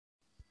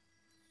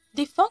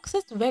The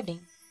Fox's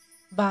Wedding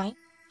by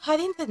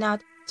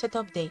Harindranath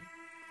Chattopadhyay.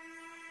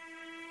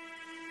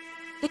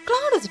 The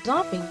cloud is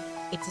dropping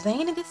its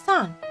rain in the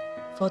sun,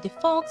 for the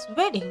fox's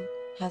wedding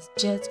has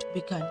just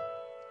begun.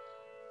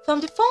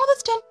 From the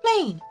forest and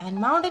plain and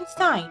mountain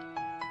side,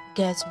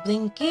 guests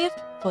bring gift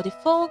for the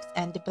fox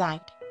and the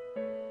bride.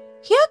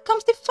 Here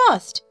comes the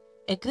first,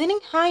 a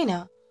grinning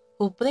hyena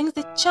who brings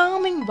the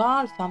charming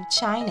ball from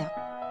China.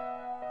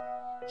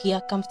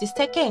 Here comes the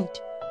second,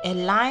 a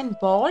lion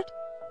bald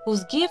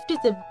whose gift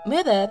is a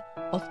mirror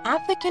of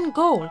African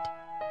gold.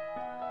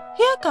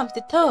 Here comes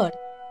the third,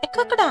 a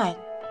crocodile,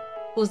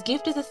 whose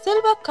gift is a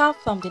silver cup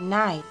from the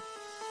Nile.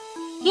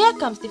 Here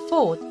comes the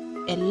fourth,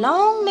 a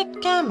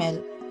long-necked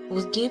camel,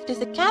 whose gift is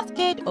a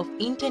cascade of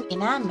Indian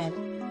enamel.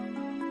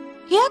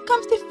 Here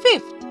comes the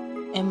fifth,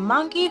 a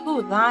monkey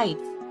who rides.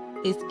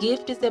 His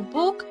gift is a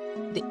book,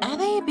 the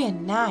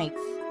Arabian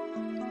Nights.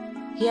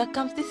 Here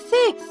comes the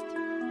sixth,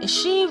 a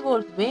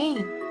she-wolf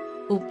vane,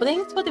 who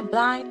brings for the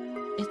bride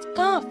a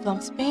scarf from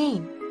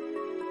Spain.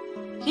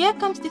 Here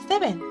comes the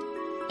seventh,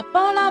 a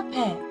polar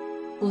bear,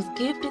 whose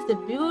gift is a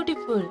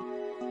beautiful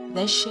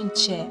Russian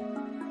chair.